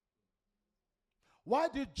 Why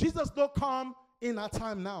did Jesus not come in our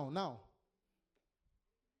time now?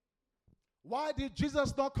 Why did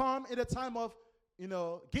Jesus not come in the time of,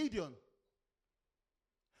 Gideon?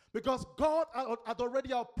 Because God had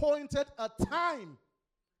already appointed a time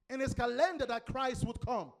in his calendar that Christ would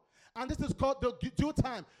come. And this is called the due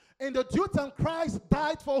time. In the due time, Christ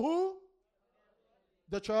died for who?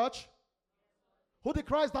 The church. Who did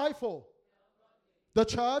Christ die for? The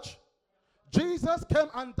church. Jesus came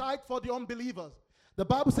and died for the unbelievers. The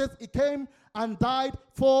Bible says he came and died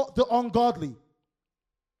for the ungodly.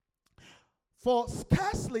 For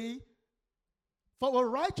scarcely for a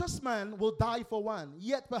righteous man will die for one,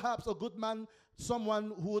 yet perhaps a good man,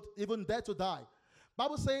 someone who would even dare to die.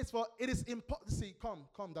 Bible says, for it is important. See,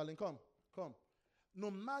 come, darling, come. No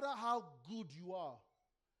matter how good you are,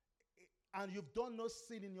 and you've done no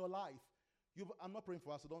sin in your life, I'm not praying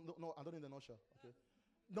for us, so I don't need an usher. Okay.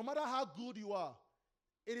 No matter how good you are,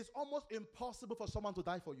 it is almost impossible for someone to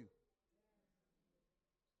die for you.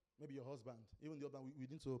 Maybe your husband, even the other, we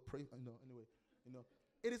need to pray. Anyway,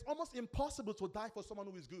 it is almost impossible to die for someone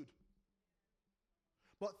who is good.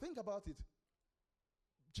 But think about it.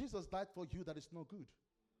 Jesus died for you that is not good.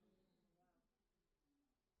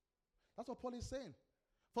 That's what Paul is saying.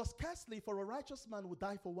 For scarcely for a righteous man would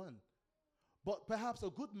die for one. But perhaps a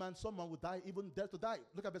good man, someone would die, even dare to die.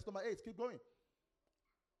 Look at verse number 8. Keep going.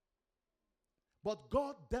 But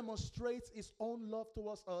God demonstrates his own love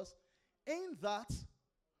towards us in that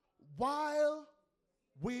while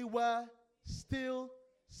we were still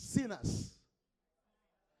sinners,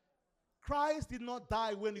 Christ did not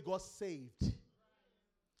die when he got saved.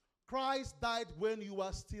 Christ died when you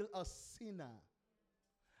were still a sinner.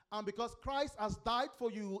 And because Christ has died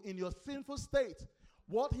for you in your sinful state,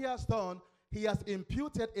 what he has done, he has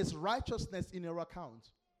imputed his righteousness in your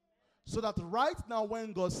account. So that right now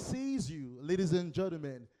when God sees you, ladies and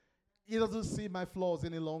gentlemen, he doesn't see my flaws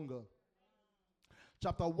any longer.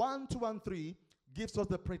 Chapter 1, 2, and 3 gives us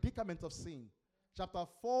the predicament of sin. Chapter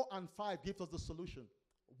 4 and 5 gives us the solution.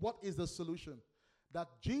 What is the solution? That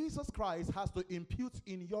Jesus Christ has to impute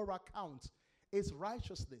in your account his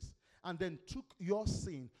righteousness and then took your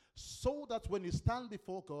sin so that when you stand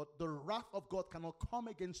before God, the wrath of God cannot come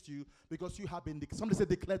against you because you have been, somebody say,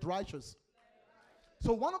 declared righteous.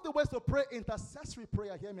 So one of the ways to pray intercessory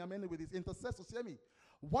prayer, hear me, I'm ending with this, intercessors, hear me.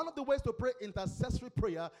 One of the ways to pray intercessory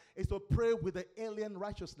prayer is to pray with the alien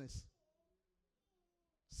righteousness.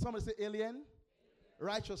 Somebody say alien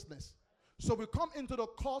righteousness. So we come into the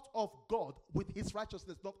court of God with his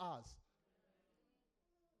righteousness, not ours.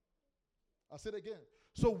 I'll say it again.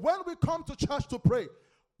 So when we come to church to pray,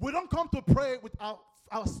 we don't come to pray with our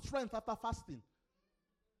strength after fasting.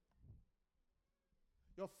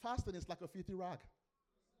 Your fasting is like a filthy rag.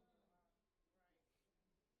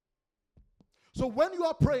 So when you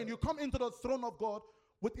are praying, you come into the throne of God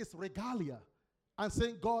with his regalia and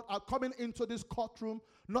saying, God, I'm coming into this courtroom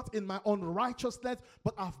not in my own righteousness,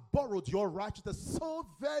 but I've borrowed your righteousness. So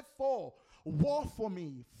therefore, war for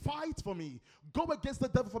me, fight for me, go against the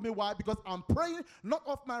devil for me. Why? Because I'm praying not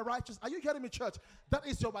of my righteousness. Are you hearing me, church? That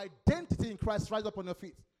is your identity in Christ. Rise up on your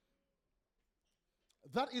feet.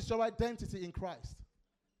 That is your identity in Christ.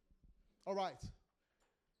 All right.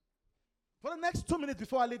 For the next 2 minutes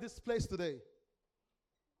before I leave this place today,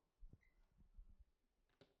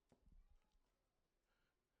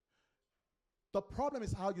 the problem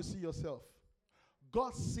is how you see yourself.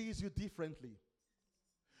 God sees you differently.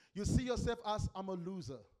 You see yourself as, I'm a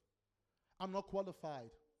loser. I'm not qualified.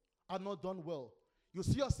 I'm not done well. You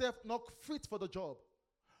see yourself not fit for the job.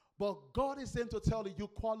 But God is saying to tell you, you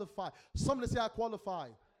qualify. Somebody say, I qualify.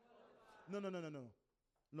 No.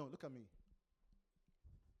 No, look at me.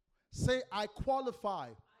 Say, I qualify.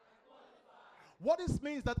 What this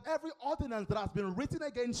means that every ordinance that has been written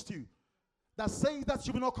against you, that says that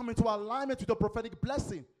you will not come into alignment with the prophetic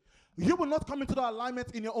blessing, you will not come into the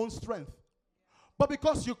alignment in your own strength. But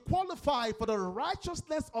because you qualify for the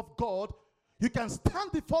righteousness of God, you can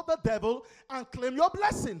stand before the devil and claim your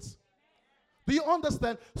blessings. Do you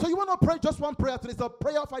understand? So you want to pray just one prayer today. It's a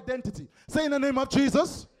prayer of identity. Say, in the name of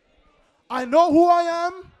Jesus, I know who I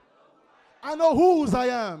am. I know whose I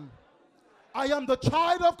am. I am the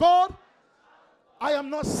child of God. I am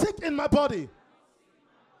not sick in my body.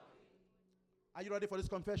 Are you ready for this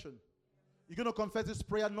confession? You're going to confess this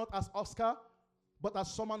prayer not as Oscar, but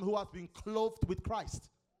as someone who has been clothed with Christ.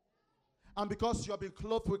 And because you have been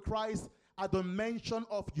clothed with Christ, at the mention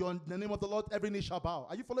of the name of the Lord, every knee shall bow.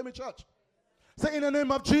 Are you following me, church? Say, in the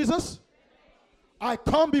name of Jesus, I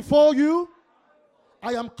come before you.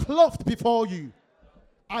 I am clothed before you.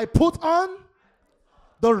 I put on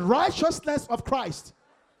the righteousness of Christ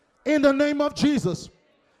in the name of Jesus.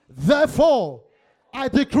 Therefore, I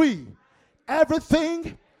decree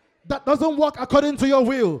everything that doesn't work according to your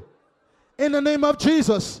will, in the name of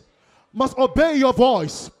Jesus, must obey your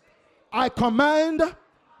voice. I command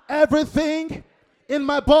everything in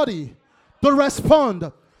my body to respond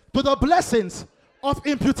to the blessings of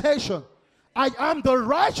imputation. I am the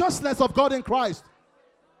righteousness of God in Christ.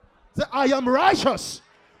 Say, I am righteous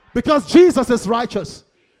because Jesus is righteous.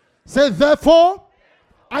 Say, therefore,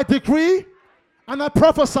 I decree and I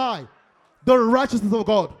prophesy The righteousness of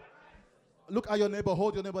God. Look at your neighbor.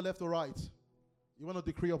 Hold your neighbor left or right. You want to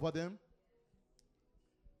decree over them?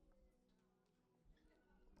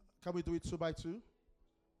 Can we do it 2 by 2?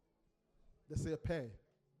 Let's say a pair.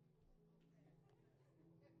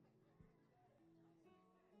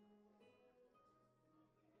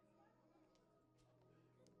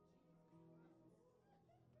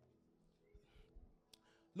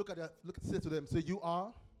 Look at that. Say to them. Say, you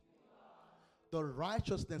are the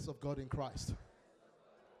righteousness of God in Christ.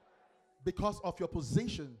 Because of your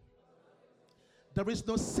position, there is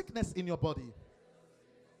no sickness in your body.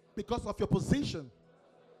 Because of your position,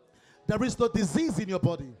 there is no disease in your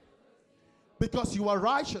body. Because you are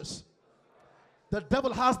righteous, the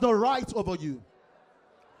devil has no right over you.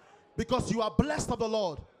 Because you are blessed of the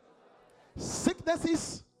Lord,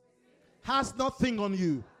 sicknesses has nothing on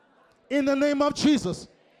you. In the name of Jesus,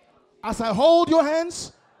 as I hold your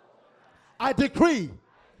hands, I decree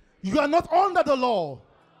you are not under the law.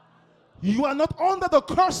 You are not under the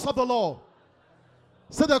curse of the law.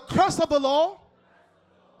 So the curse of the law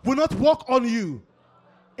will not work on you.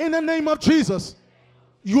 In the name of Jesus,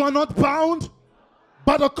 you are not bound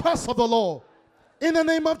by the curse of the law. In the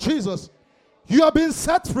name of Jesus, you are being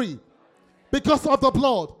set free because of the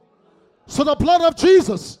blood. So the blood of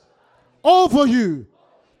Jesus over you.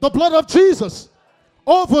 The blood of Jesus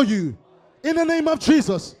over you. In the name of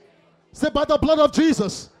Jesus. Say, by the blood of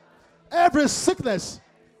Jesus, every sickness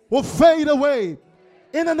will fade away.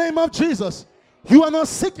 In the name of Jesus, you are not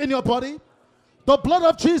sick in your body. The blood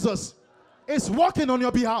of Jesus is working on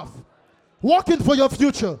your behalf, working for your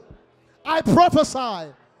future. I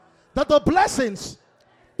prophesy that the blessings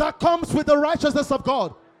that comes with the righteousness of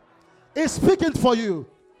God is speaking for you.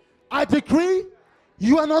 I decree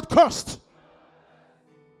you are not cursed.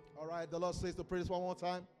 All right, the Lord says to pray this one more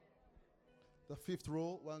time. The 5th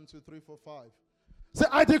rule, 1, 2, 3, 4, 5. Say,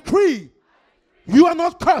 I decree you are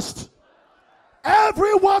not cursed.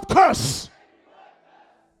 Every word curse.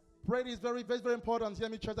 Prayer is very, very, very important. Hear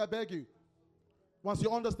me, church, I beg you. Once you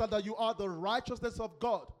understand that you are the righteousness of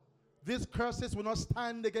God, these curses will not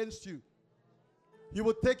stand against you. You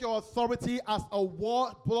will take your authority as a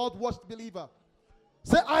blood-washed believer.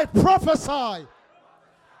 Say, I prophesy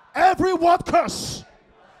every word curse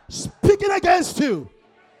speaking against you.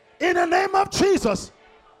 In the name of Jesus,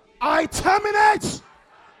 I terminate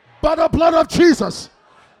by the blood of Jesus.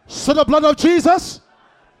 So the blood of Jesus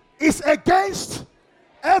is against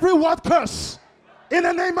every word curse. In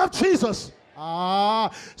the name of Jesus.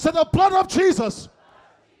 So the blood of Jesus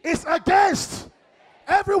is against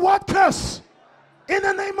every word curse. In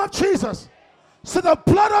the name of Jesus. So the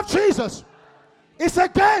blood of Jesus is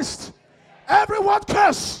against every word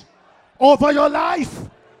curse over your life.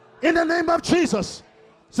 In the name of Jesus.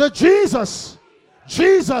 So Jesus,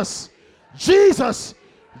 Jesus, Jesus,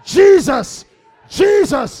 Jesus,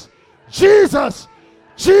 Jesus, Jesus,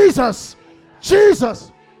 Jesus,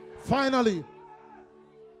 Jesus. Finally.